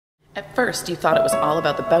At first, you thought it was all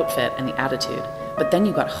about the bout fit and the attitude, but then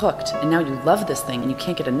you got hooked, and now you love this thing and you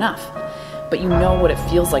can't get enough. But you know what it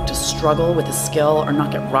feels like to struggle with a skill or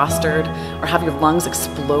not get rostered, or have your lungs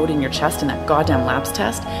explode in your chest in that goddamn labs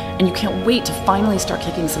test, and you can't wait to finally start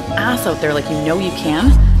kicking some ass out there like you know you can?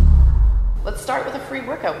 Let's start with a free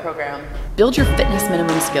workout program. Build your fitness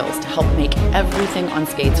minimum skills to help make everything on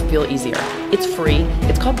skates feel easier. It's free,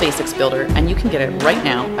 it's called Basics Builder, and you can get it right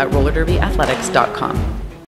now at rollerderbyathletics.com.